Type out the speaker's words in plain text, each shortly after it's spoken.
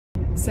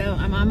So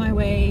I'm on my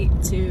way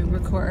to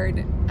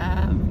record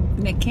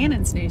Nick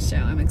Cannon's new show.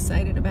 I'm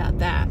excited about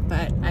that,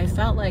 but I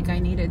felt like I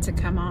needed to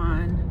come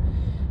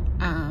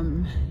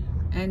on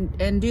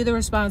and do the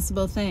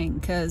responsible thing,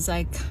 because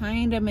I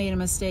kind of made a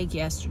mistake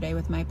yesterday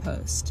with my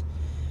post.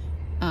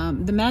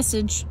 The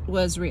message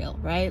was real,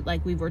 right?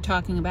 Like we were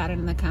talking about it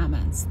in the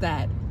comments,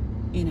 that,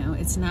 you know,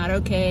 it's not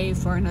okay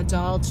for an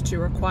adult to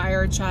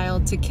require a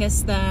child to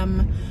kiss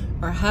them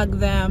or hug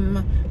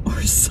them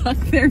or suck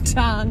their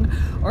tongue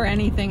or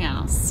anything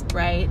else,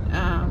 right?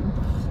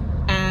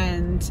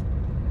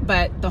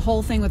 But the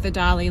whole thing with the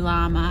Dalai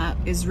Lama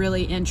is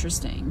really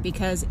interesting,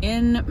 because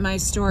in my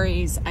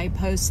stories I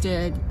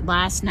posted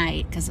last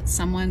night, because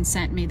someone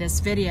sent me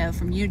this video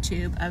from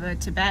YouTube of a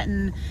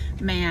Tibetan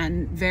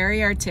man,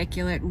 very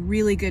articulate,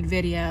 really good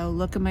video.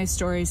 Look at my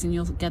stories and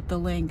you'll get the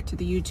link to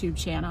the YouTube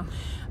channel.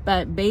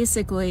 But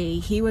basically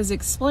he was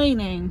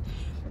explaining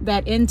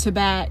that in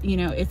Tibet, you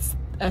know, it's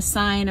a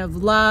sign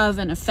of love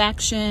and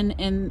affection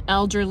in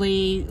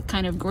elderly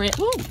kind of grit.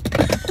 Ooh.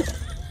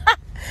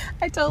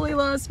 I totally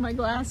lost my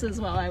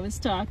glasses while I was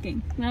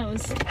talking. That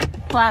was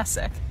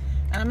classic.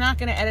 And I'm not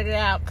going to edit it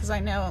out because I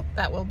know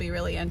that will be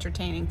really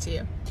entertaining to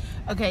you.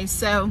 Okay,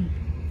 so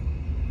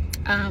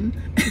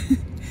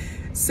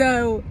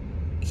so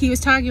he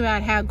was talking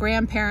about how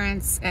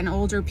grandparents and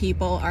older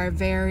people are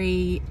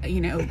very,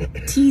 you know,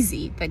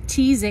 teasy. That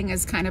teasing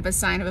is kind of a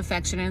sign of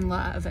affection and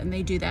love, and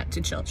they do that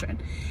to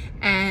children.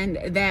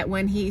 And that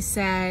when he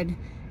said,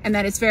 and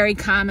that it's very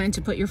common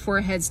to put your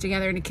foreheads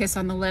together and to kiss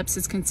on the lips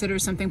is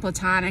considered something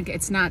platonic.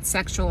 It's not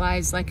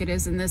sexualized like it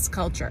is in this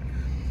culture.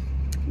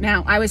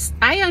 Now,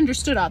 I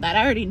understood all that.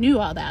 I already knew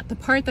all that. The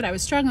part that I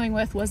was struggling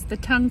with was the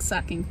tongue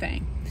sucking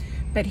thing.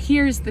 But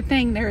here's the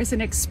thing, there is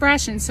an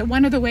expression. So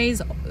one of the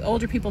ways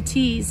older people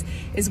tease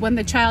is when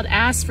the child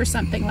asks for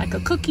something like a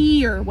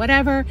cookie or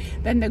whatever,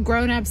 then the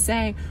grown-ups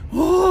say,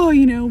 oh,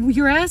 you know,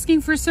 you're asking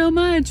for so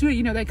much.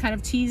 You know, they kind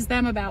of tease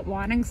them about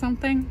wanting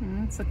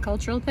something. It's a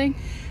cultural thing.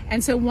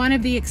 And so one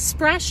of the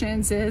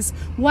expressions is,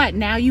 what,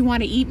 now you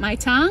want to eat my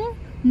tongue?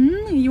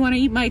 You want to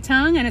eat my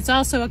tongue? And it's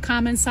also a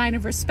common sign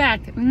of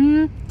respect,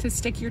 to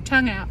stick your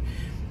tongue out.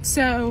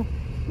 So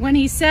when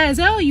he says,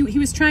 oh, he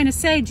was trying to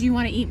say, do you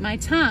want to eat my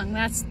tongue?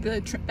 That's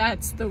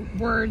the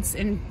words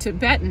in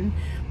Tibetan,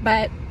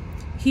 but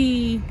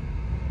he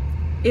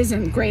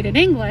isn't great at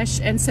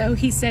English, and so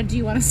he said, do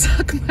you want to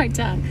suck my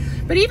tongue?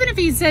 But even if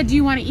he said, do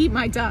you want to eat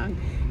my tongue?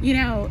 You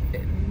know,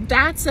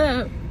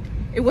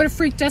 it would have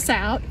freaked us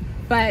out,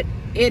 but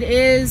it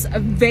is a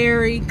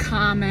very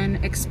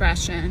common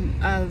expression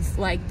of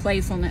like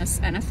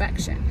playfulness and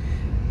affection.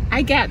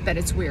 I get that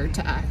it's weird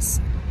to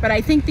us, but I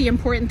think the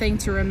important thing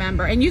to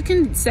remember, and you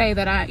can say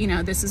that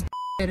this is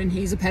and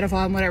he's a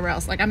pedophile and whatever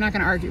else. Like, I'm not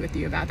going to argue with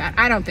you about that.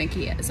 I don't think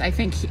he is. I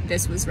think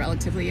this was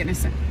relatively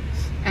innocent,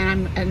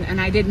 and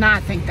I did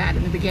not think that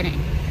in the beginning.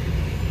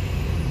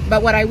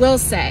 But what I will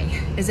say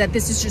is that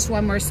this is just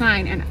one more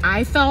sign, and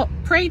I fell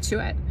prey to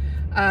it,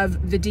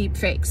 of the deep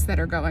fakes that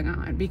are going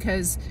on,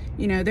 because,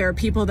 you know, there are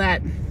people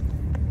that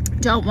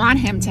don't want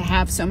him to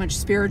have so much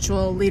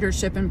spiritual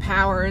leadership and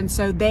power, and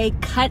so they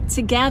cut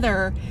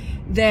together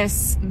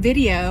this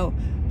video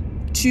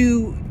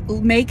to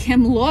make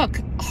him look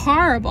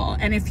horrible.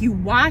 And if you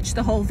watch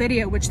the whole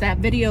video, which that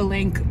video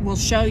link will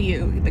show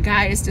you, the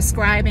guy is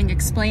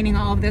explaining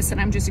all of this, and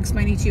I'm just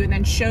explaining to you, and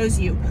then shows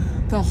you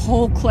the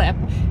whole clip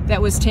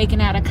that was taken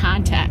out of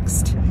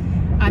context.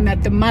 And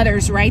that the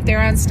mother's right there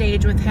on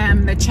stage with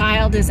him. The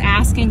child is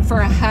asking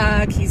for a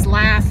hug. He's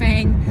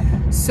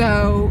laughing.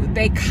 So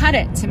they cut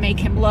it to make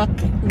him look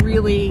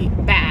really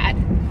bad.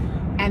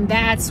 And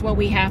that's what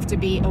we have to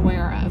be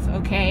aware of,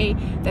 okay?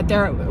 That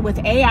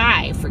with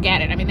AI, forget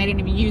it. I mean, they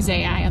didn't even use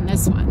AI on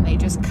this one. They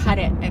just cut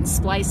it and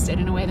spliced it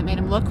in a way that made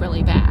him look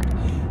really bad.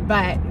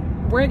 But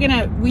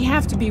we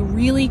have to be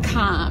really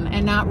calm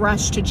and not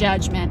rush to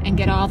judgment and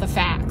get all the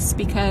facts,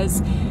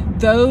 because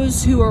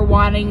those who are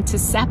wanting to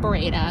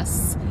separate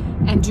us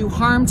and do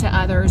harm to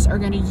others are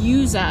going to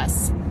use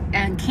us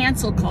and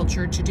cancel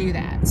culture to do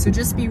that. So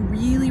just be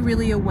really,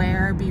 really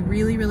aware, be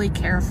really, really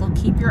careful,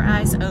 keep your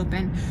eyes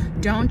open,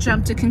 don't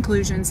jump to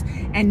conclusions,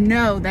 and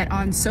know that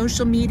on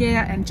social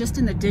media and just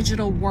in the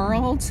digital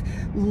world,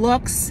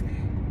 looks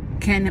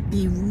can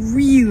be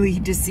really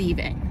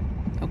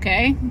deceiving,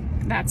 okay?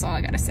 That's all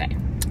I gotta say.